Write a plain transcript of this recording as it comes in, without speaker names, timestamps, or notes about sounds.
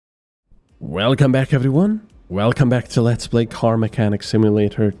Welcome back, everyone. Welcome back to Let's Play Car Mechanic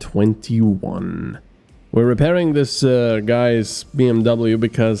Simulator 21. We're repairing this guy's BMW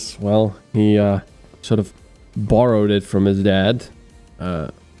because, well, he sort of borrowed it from his dad.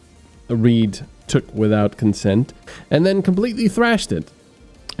 Reed took without consent and then completely thrashed it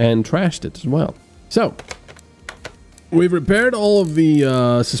and trashed it as well. So, we've repaired all of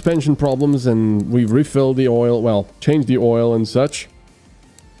the suspension problems and we've refilled the oil, well, changed the oil and such.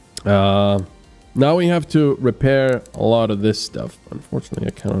 Now we have to repair a lot of this stuff. Unfortunately,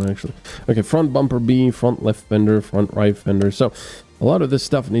 I cannot actually. Okay, front bumper B, front left fender, front right fender. So, a lot of this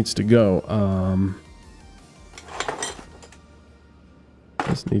stuff needs to go.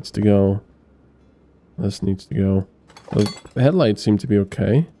 This needs to go. This needs to go. The headlights seem to be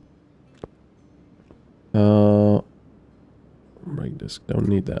okay. Brake disc, don't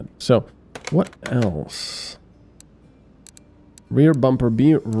need that. So, what else? Rear bumper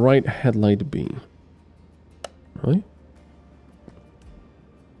B, right headlight B. Really?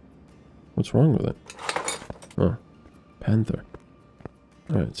 What's wrong with it? Oh, Panther.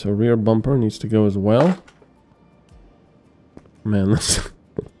 Alright, so rear bumper needs to go as well. Man, let's...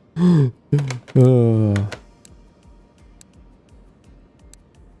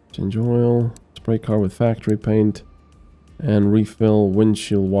 Change oil, spray car with factory paint, and refill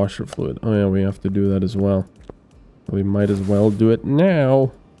windshield washer fluid. Oh yeah, we have to do that as well. We might as well do it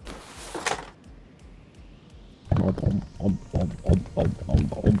now.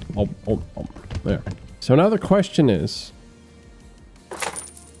 There. So now the question is,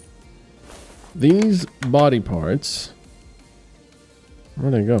 these body parts,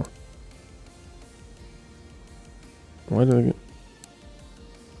 where'd they go? Why do they go?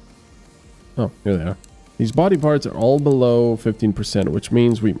 Oh, here they are. These body parts are all below 15%, which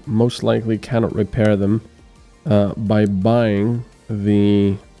means we most likely cannot repair them by buying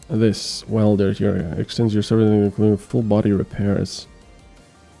this welder here. Extends your service including full body repairs.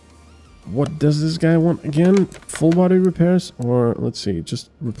 What does this guy want again? Full body repairs? Or let's see,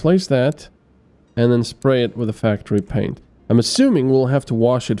 just replace that and then spray it with a factory paint. I'm assuming we'll have to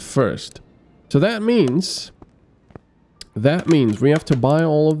wash it first. So that means we have to buy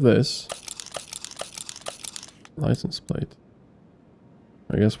all of this. License plate.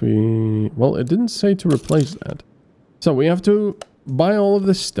 I guess we... Well, it didn't say to replace that. So we have to buy all of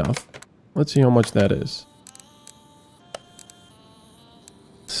this stuff. Let's see how much that is.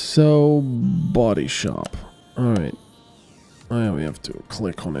 So, body shop. Alright. Oh yeah, we have to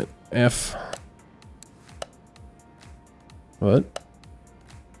click on it. F. What?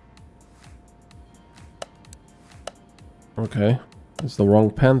 Okay. It's the wrong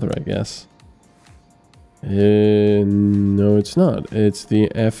Panther, I guess. No, it's not. It's the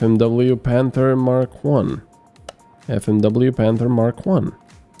FMW Panther Mark 1. FMW Panther Mark 1.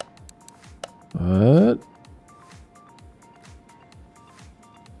 What?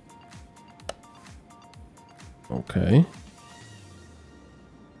 Okay.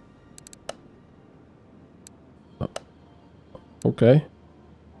 Okay.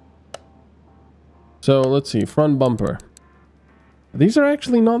 So, let's see. Front bumper. These are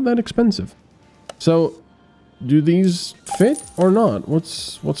actually not that expensive. So... do these fit or not?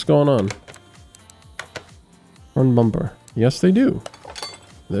 What's going on? Front bumper. Yes, they do.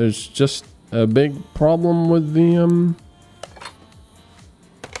 There's just a big problem with the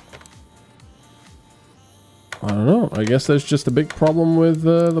I don't know. I guess there's just a big problem with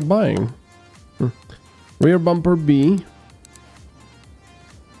the buying. Rear bumper B.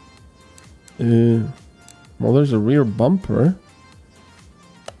 Well, there's a rear bumper.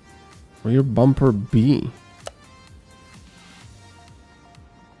 Rear bumper B.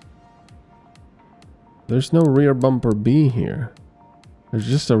 There's no rear bumper B here. There's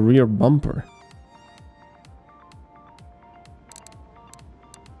just a rear bumper.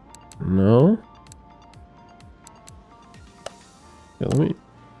 No? Okay, let me...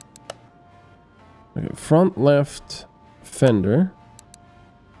 Okay, front left fender.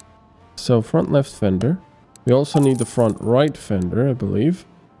 So, front left fender. We also need the front right fender, I believe.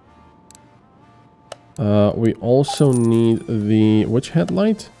 We also need the... which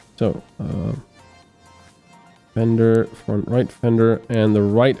headlight? So, fender, front right fender, and the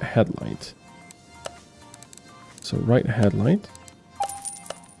right headlight. So right headlight.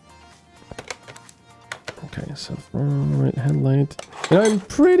 Okay, so front right headlight. And I'm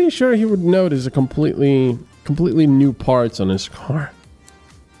pretty sure he would notice a completely new parts on his car.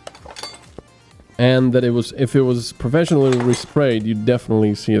 And that it was, if it was professionally resprayed, you'd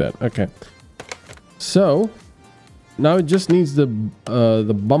definitely see that. Okay. So now it just needs the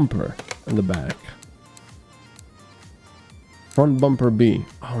bumper in the back. Front bumper B.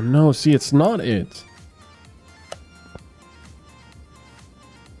 Oh no, see, it's not it.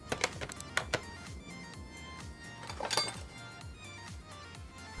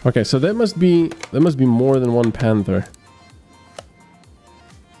 Okay, so there must be more than one Panther.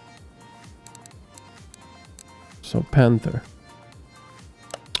 So Panther.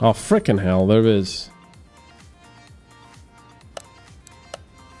 Oh, frickin' hell, there is.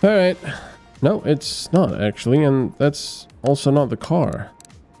 Alright. No, it's not actually, and that's also not the car.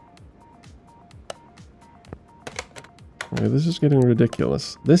 Okay, this is getting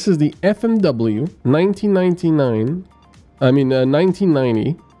ridiculous. This is the FMW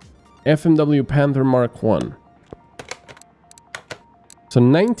 1990 FMW Panther Mark 1. So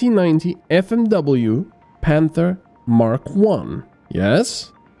 1990 FMW Panther Mark 1.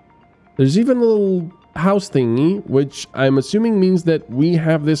 Yes? There's even a little house thingy, which I'm assuming means that we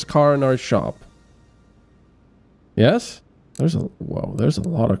have this car in our shop. Yes? There's a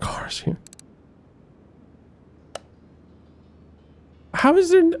lot of cars here. How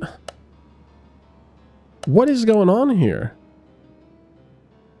is there... What is going on here?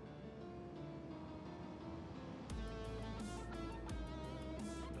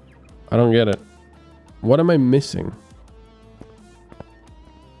 I don't get it. What am I missing?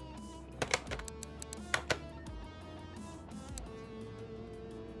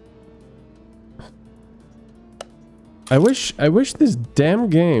 I wish this damn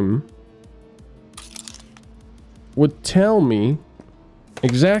game would tell me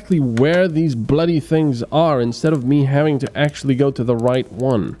exactly where these bloody things are instead of me having to actually go to the right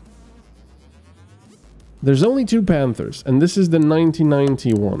one. There's only 2 Panthers, and this is the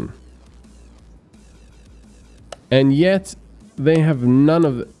 1991. And yet, they have none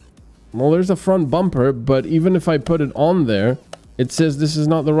of it. Well, there's a front bumper, but even if I put it on there, it says this is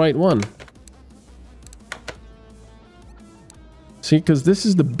not the right one. See, because this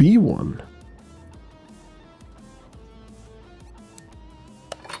is the B one.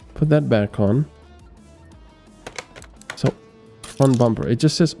 Put that back on. So, front bumper. It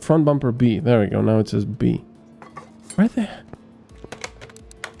just says front bumper B. There we go. Now it says B. Right there.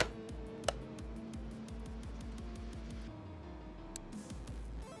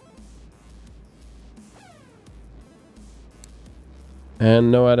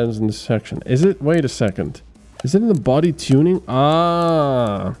 And no items in this section. Is it? Wait a second. Is it in the body tuning?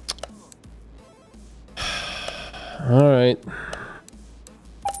 Ah. Alright.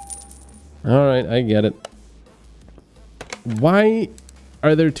 Alright, I get it. Why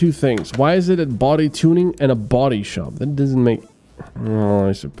are there 2 things? Why is it at body tuning and a body shop? That doesn't make... Oh,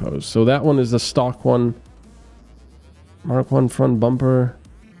 I suppose. So that one is the stock one. Mark 1 front bumper.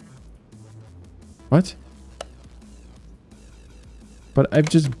 What? But I've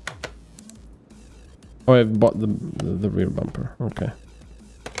just... Oh, I've bought the rear bumper. Okay.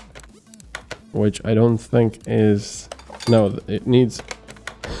 Which I don't think is... No, it needs...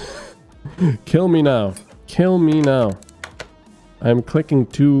 Kill me now. Kill me now. I'm clicking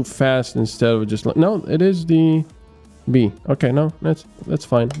too fast instead of just... No, it is the B. Okay, no, that's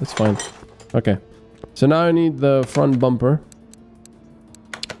fine. That's fine. Okay. So now I need the front bumper.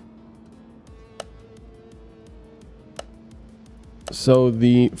 So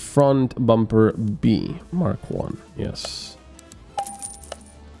the front bumper B, Mark 1, yes.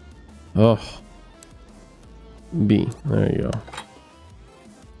 Oh. B, there you go.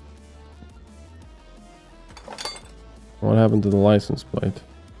 What happened to the license plate?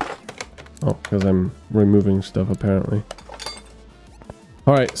 Oh, because I'm removing stuff apparently.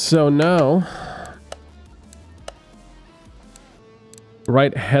 Alright, so now...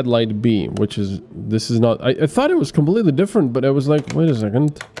 Right headlight B, which is... This is not... I thought it was completely different, but I was like, wait a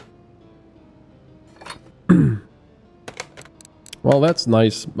second. Well, that's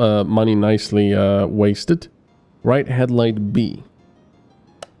nice. Money nicely wasted. Right headlight B.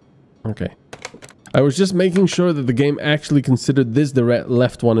 Okay. I was just making sure that the game actually considered this the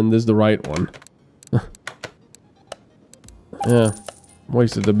left one and this the right one. Yeah.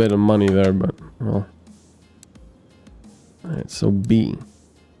 Wasted a bit of money there, but... Well... Alright, so B.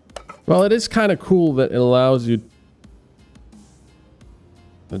 Well, it is kind of cool that it allows you...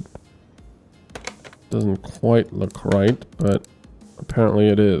 It doesn't quite look right, but apparently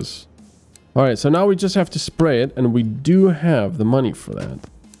it is. Alright, so now we just have to spray it, and we do have the money for that.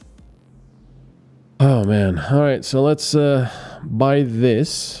 Oh, man. Alright, so let's buy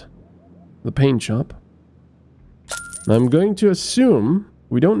this. The paint shop. Now, I'm going to assume...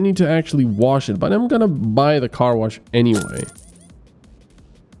 We don't need to actually wash it, but I'm gonna buy the car wash anyway.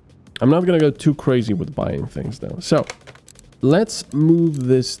 I'm not gonna go too crazy with buying things though. So, let's move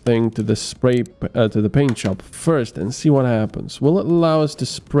this thing to the to the paint shop first and see what happens. Will it allow us to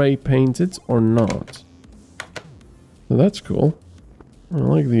spray paint it or not? So that's cool. I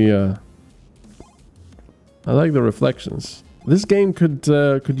like the reflections. This game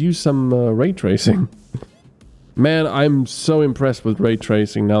could use some ray tracing. Man, I'm so impressed with ray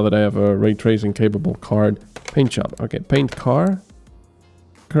tracing now that I have a ray tracing capable card. Paint shop. Okay, paint car.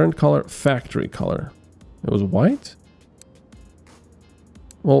 Current color, factory color. It was white?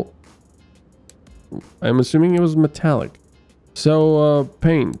 Well, I'm assuming it was metallic. So,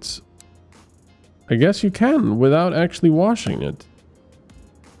 paint. I guess you can without actually washing it.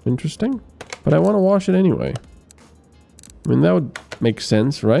 Interesting. But I want to wash it anyway. I mean, that would make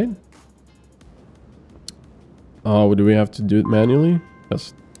sense, right? Oh, do we have to do it manually?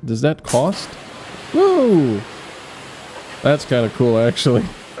 Yes. Does that cost? Whoa! That's kind of cool, actually.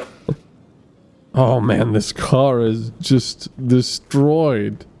 Oh man, this car is just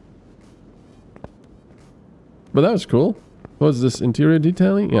destroyed. But that was cool. What was this, interior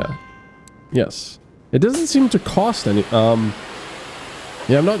detailing? Yeah. Yes. It doesn't seem to cost any...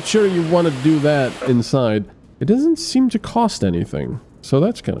 Yeah, I'm not sure you want to do that inside. It doesn't seem to cost anything. So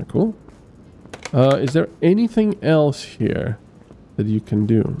that's kind of cool. Is there anything else here that you can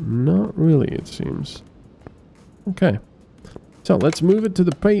do? Not really, it seems. Okay. So let's move it to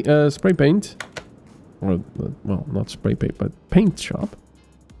the spray paint. Or, well, not spray paint, but paint shop.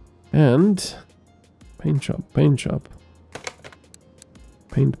 And paint shop, paint shop.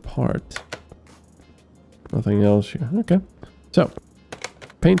 Paint part. Nothing else here. Okay. So,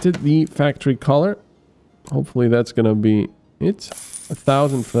 painted the factory color. Hopefully that's gonna be it.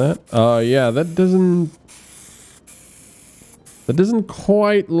 1,000 for that. Yeah, that doesn't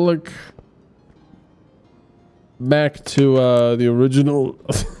quite look back to the original.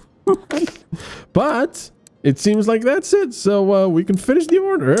 But it seems like that's it. So we can finish the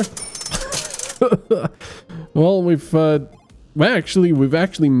order. Well, we've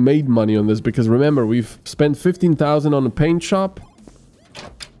actually made money on this because remember we've spent 15,000 on the paint shop.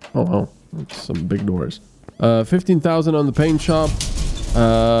 Oh wow, that's some big doors. 15,000 on the paint shop.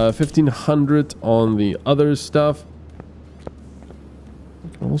 1,500 on the other stuff. We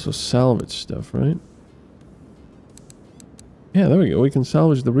can also salvage stuff, right? Yeah, there we go. We can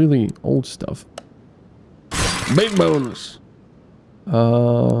salvage the really old stuff. Big bonus.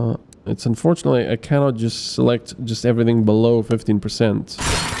 It's unfortunately I cannot just select just everything below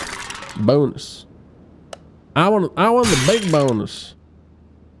 15%. Bonus. I want the big bonus.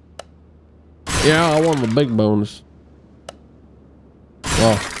 Yeah, I want the big bonus.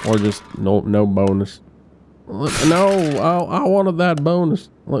 Well, or just no bonus. No, I wanted that bonus.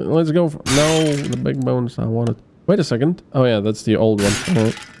 Let's go for no, the big bonus. I wanted. Wait a second. Oh yeah, that's the old one.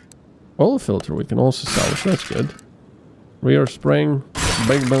 Right. Oil filter we can also salvage. That's good. Rear spring,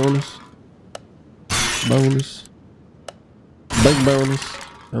 big bonus. Bonus. Big bonus.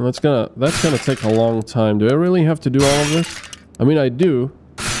 And that's gonna take a long time. Do I really have to do all of this? I mean, I do.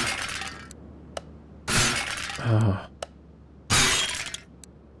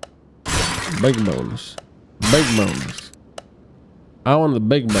 Big bonus. Big bonus. I want the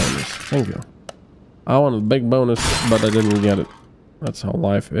big bonus. Thank you. I wanted the big bonus, but I didn't get it. That's how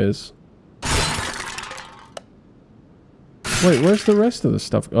life is. Wait, where's the rest of the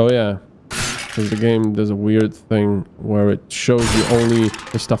stuff? Oh yeah. Because the game does a weird thing where it shows you only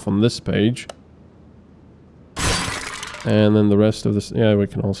the stuff on this page. And then the rest of this... Yeah, we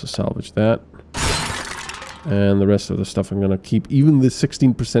can also salvage that. And the rest of the stuff I'm going to keep. Even the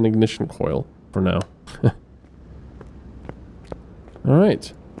 16% ignition coil for now.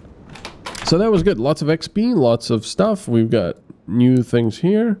 Alright. So that was good. Lots of XP, lots of stuff. We've got new things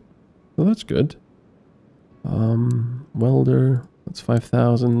here. So that's good. Welder. That's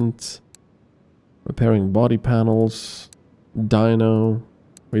 5,000. Repairing body panels. Dyno.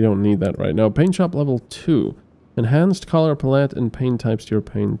 We don't need that right now. Paint shop level 2. Enhanced color palette and paint types to your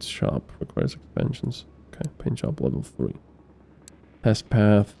paint shop. Requires expansions. Okay, paint shop level 3. Test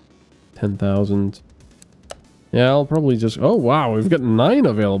path, 10,000. Yeah, I'll probably just... Oh, wow, we've got 9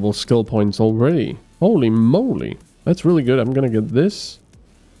 available skill points already. Holy moly. That's really good. I'm gonna get this.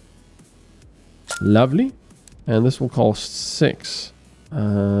 Lovely. And this will cost 6.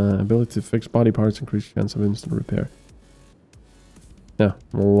 Ability to fix body parts, increase chance of instant repair. Yeah,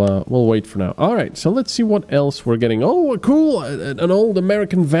 we'll wait for now. Alright, so let's see what else we're getting. Oh, cool! An old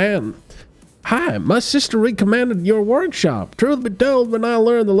American van. Hi, my sister recommended your workshop. Truth be told, when I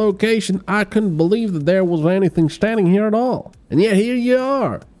learned the location, I couldn't believe that there was anything standing here at all. And yet here you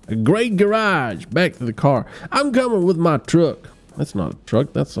are. A great garage. Back to the car. I'm coming with my truck. That's not a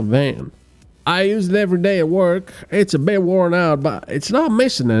truck, that's a van. I use it every day at work. It's a bit worn out, but it's not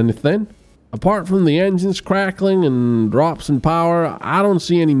missing anything. Apart from the engines crackling and drops in power, I don't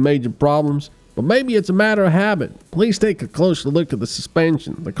see any major problems. But maybe it's a matter of habit. Please take a closer look at the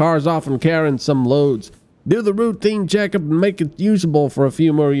suspension. The car's often carrying some loads. Do the routine checkup and make it usable for a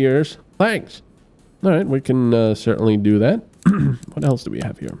few more years. Thanks. Alright, we can certainly do that. What else do we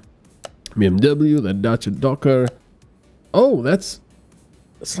have here? BMW, the Dacia Docker. Oh, that's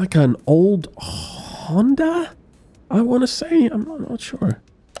like an old Honda, I want to say. I'm not sure.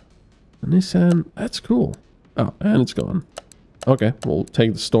 A Nissan, that's cool. Oh, and it's gone. Okay, we'll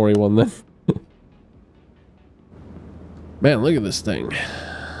take the story one then. Man, look at this thing.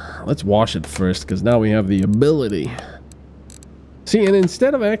 Let's wash it first, because now we have the ability. See, and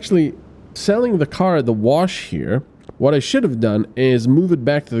instead of actually selling the car at the wash here, what I should have done is move it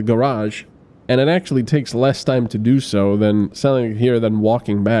back to the garage, and it actually takes less time to do so than selling it here than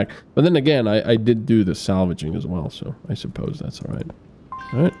walking back. But then again, I did do the salvaging as well, so I suppose that's alright.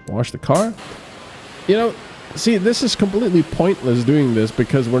 Alright, wash the car. You know, see, this is completely pointless doing this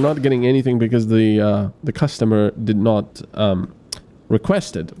because we're not getting anything because the customer did not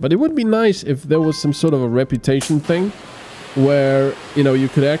request it. But it would be nice if there was some sort of a reputation thing where, you know, you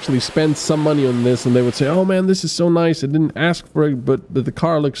could actually spend some money on this and they would say, oh man, this is so nice, I didn't ask for it, but the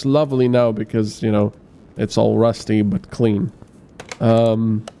car looks lovely now because, you know, it's all rusty but clean.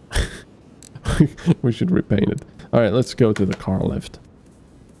 We should repaint it. Alright, let's go to the car lift.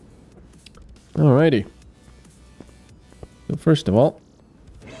 Alrighty. So first of all,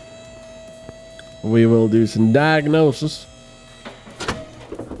 we will do some diagnosis.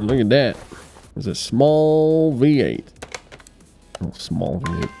 Look at that. It's a small V8. Oh, small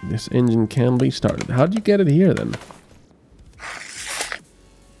V8. This engine can be started. How'd you get it here then?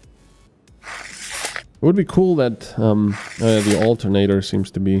 It would be cool that the alternator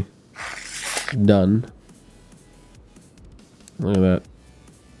seems to be done. Look at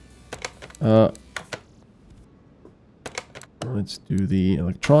that. Let's do the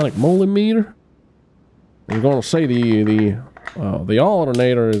electronic multimeter. We're going to say the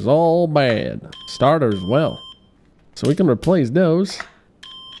alternator is all bad. Starter as well. So we can replace those.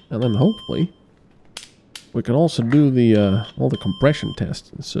 And then hopefully we can also do the all the compression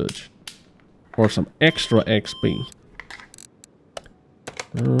tests and such. For some extra XP.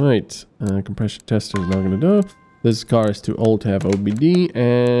 Alright. Compression tester is not going to do. This car is too old to have OBD.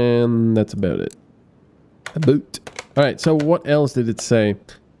 And that's about it. A boot. Alright, so what else did it say?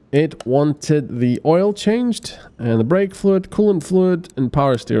 It wanted the oil changed, and the brake fluid, coolant fluid, and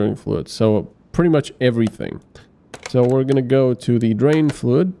power steering fluid. So pretty much everything. So we're gonna go to the drain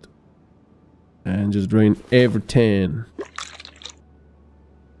fluid and just drain everything.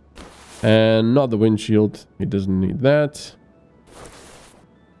 And not the windshield. It doesn't need that.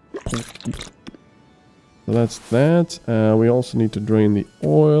 So that's that. We also need to drain the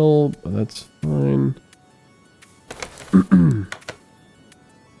oil, but that's fine.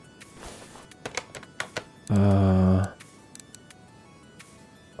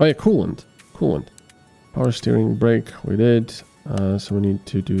 Oh yeah, coolant. Power steering, brake, we did. So we need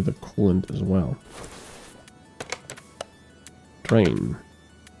to do the coolant as well. Drain.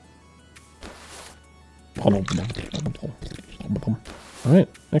 Alright,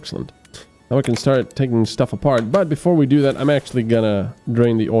 excellent. Now we can start taking stuff apart. But before we do that, I'm actually gonna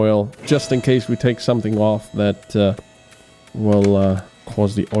drain the oil, just in case we take something off that will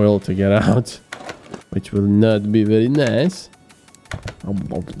cause the oil to get out, which will not be very nice.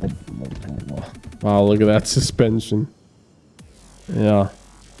 Wow, look at that suspension. Yeah.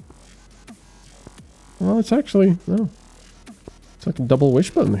 Well, it's actually, no. It's like a double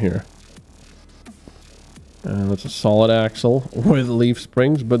wishbone here. And it's a solid axle with leaf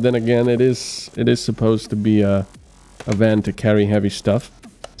springs, but then again, it is supposed to be a van to carry heavy stuff.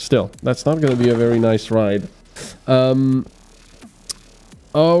 Still, that's not going to be a very nice ride.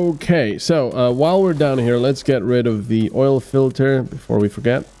 Okay, so while we're down here, let's get rid of the oil filter before we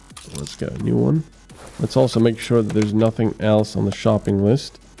forget. Let's get a new one. Let's also make sure that there's nothing else on the shopping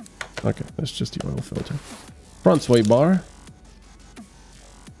list. Okay, that's just the oil filter. Front sway bar.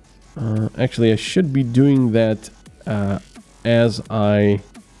 Actually, I should be doing that as I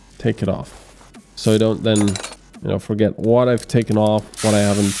take it off, so I don't then, you know, forget what I've taken off, what I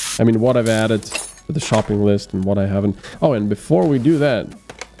haven't. I mean, what I've added to the shopping list and what I haven't. Oh, and before we do that,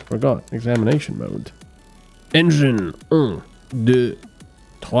 forgot examination mode. Engine 1, 2,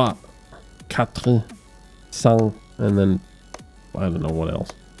 3, 4, 5, and then I don't know what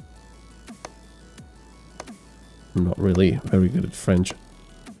else. I'm not really very good at French.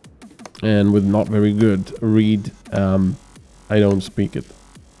 And with not very good read, I don't speak it.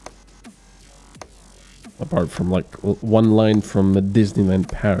 apart from like one line from Disneyland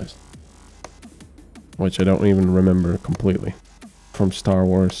Paris, which I don't even remember completely from Star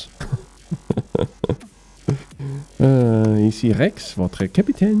Wars. Ici Rex, votre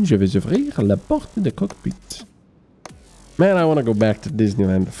capitaine, je vais ouvrir la porte de cockpit. Man, I want to go back to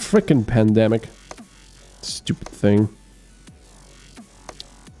Disneyland. Frickin' pandemic. Stupid thing.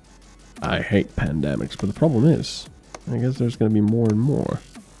 I hate pandemics, but the problem is, I guess there's going to be more and more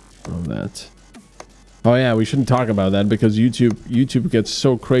of that. Oh yeah, we shouldn't talk about that because YouTube gets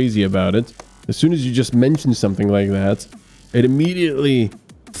so crazy about it. As soon as you just mention something like that, it immediately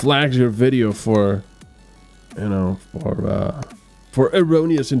flags your video for, you know, for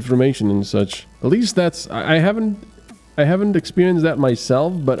erroneous information and such. At least that's, I haven't experienced that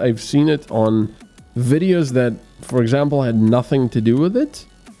myself, but I've seen it on videos that, for example, had nothing to do with it,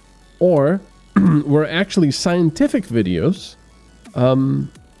 or were actually scientific videos,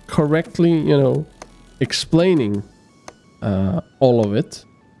 correctly, you know, explaining all of it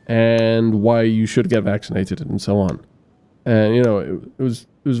and why you should get vaccinated and so on. And you know, it was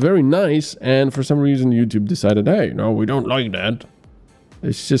very nice, and for some reason YouTube decided, hey, no, we don't like that.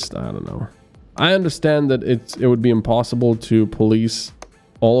 It's just, I don't know. I understand that it would be impossible to police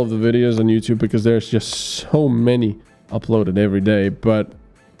all of the videos on YouTube because there's just so many uploaded every day, but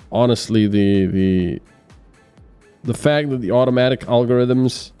honestly, the fact that the automatic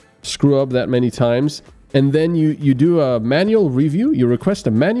algorithms screw up that many times, and then you do a manual review, you request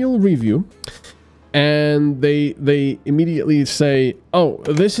a manual review, and they immediately say, oh,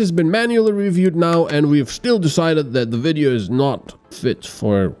 this has been manually reviewed now, and we've still decided that the video is not fit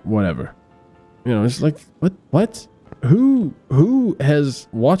for whatever. You know, it's like, what? Who has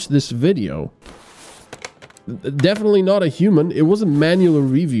watched this video? Definitely not a human. It wasn't manually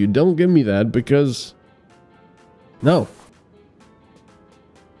reviewed. Don't give me that, because no.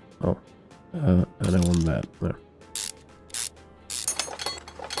 Oh, and I want that. There.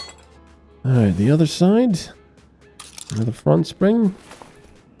 All right, the other side. Another front spring.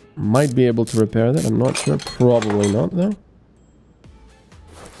 Might be able to repair that. I'm not sure. Probably not, though.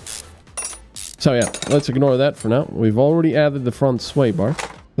 So yeah, let's ignore that for now. We've already added the front sway bar.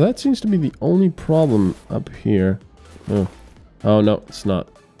 That seems to be the only problem up here. Oh no, it's not.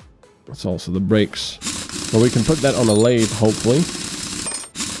 It's also the brakes. But we can put that on a lathe, hopefully.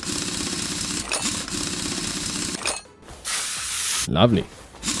 Lovely.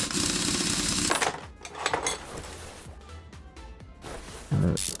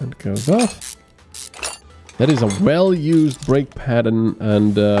 Alright, that goes off. That is a well-used brake pad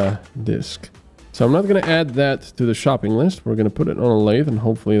and disc. So I'm not going to add that to the shopping list. We're going to put it on a lathe, and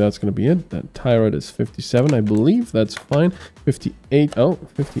hopefully that's going to be it. That tire rate is 57. I believe that's fine. 58. Oh,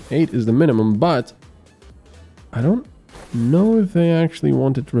 58 is the minimum, but I don't know if they actually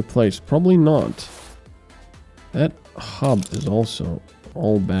want it replaced. Probably not. That hub is also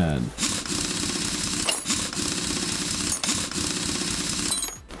all bad.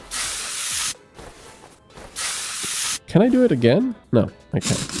 Can I do it again? No, I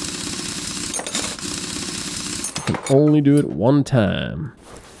can't. I can only do it one time.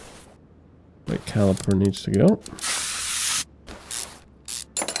 Brake caliper needs to go.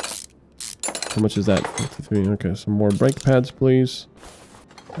 How much is that? 53. Okay, some more brake pads, please.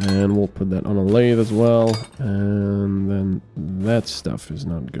 And we'll put that on a lathe as well. And then that stuff is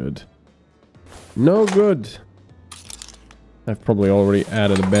not good. No good. I've probably already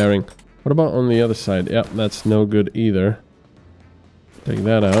added a bearing. What about on the other side? Yep, that's no good either. Take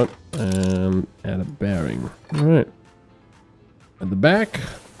that out and add a bearing. All right. At the back,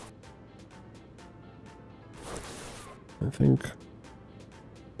 I think,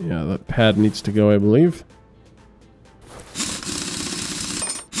 yeah, that pad needs to go, I believe.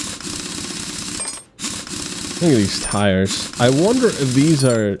 Look at these tires. I wonder if these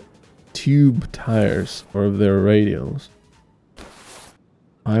are tube tires or if they're radials.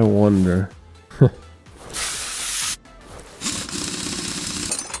 I wonder.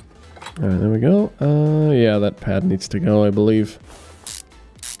 Alright, there we go. Yeah, that pad needs to go, I believe.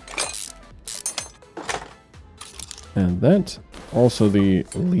 And that. Also, the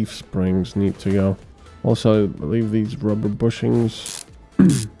leaf springs need to go. Also, I believe these rubber bushings.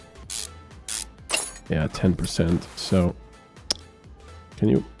 Yeah, 10%. So, can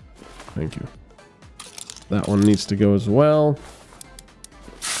you? Thank you. That one needs to go as well.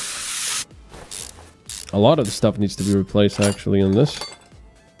 A lot of the stuff needs to be replaced actually on this.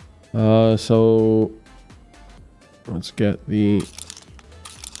 So let's get the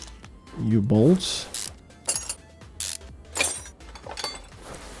U-bolts.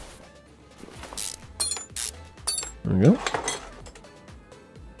 There we go.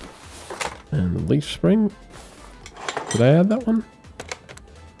 And And the leaf spring. Did I add that one?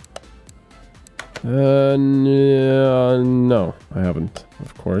 No, I haven't,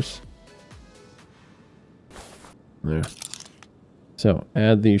 of course. There. So,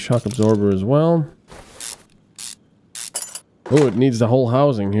 add the shock absorber as well. Oh, it needs the whole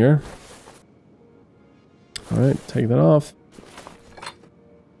housing here. Alright, take that off.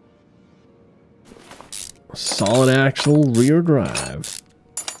 Solid axle rear drive.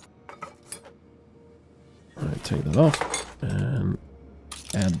 Alright, take that off. And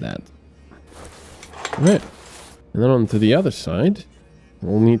add that. Alright. And then on to the other side.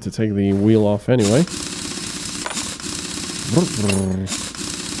 We'll need to take the wheel off anyway.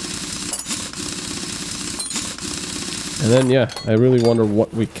 And then, yeah, I really wonder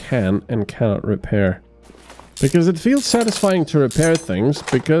what we can and cannot repair. Because it feels satisfying to repair things,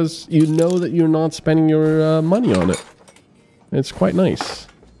 because you know that you're not spending your money on it. It's quite nice.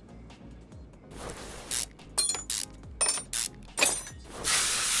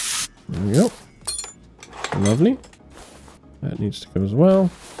 There we go. Lovely. That needs to go as well.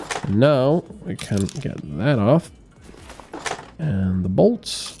 And now we can get that off. And the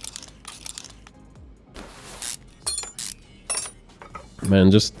bolts.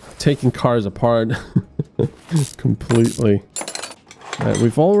 Man, just taking cars apart completely. Alright,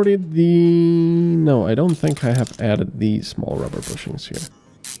 we've already No, I don't think I have added these small rubber bushings here.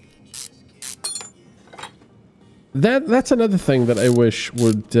 That's another thing that I wish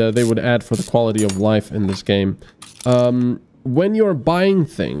they would add for the quality of life in this game. When you're buying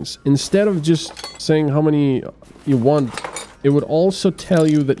things, instead of just saying how many you want, it would also tell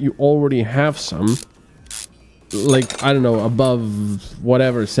you that you already have some. Like, I don't know, above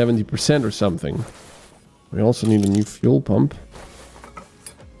whatever, 70% or something. We also need a new fuel pump.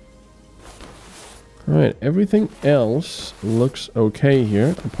 Alright, everything else looks okay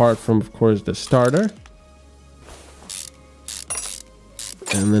here, apart from, of course, the starter.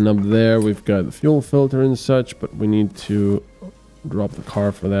 And then up there we've got the fuel filter and such, but we need to drop the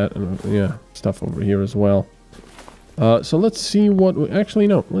car for that, and yeah, stuff over here as well. So let's see what we... Actually,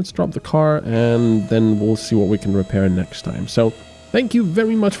 no. Let's drop the car, and then we'll see what we can repair next time. So, thank you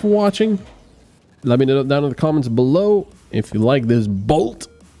very much for watching. Let me know down in the comments below if you like this bolt,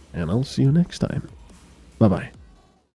 and I'll see you next time. Bye-bye.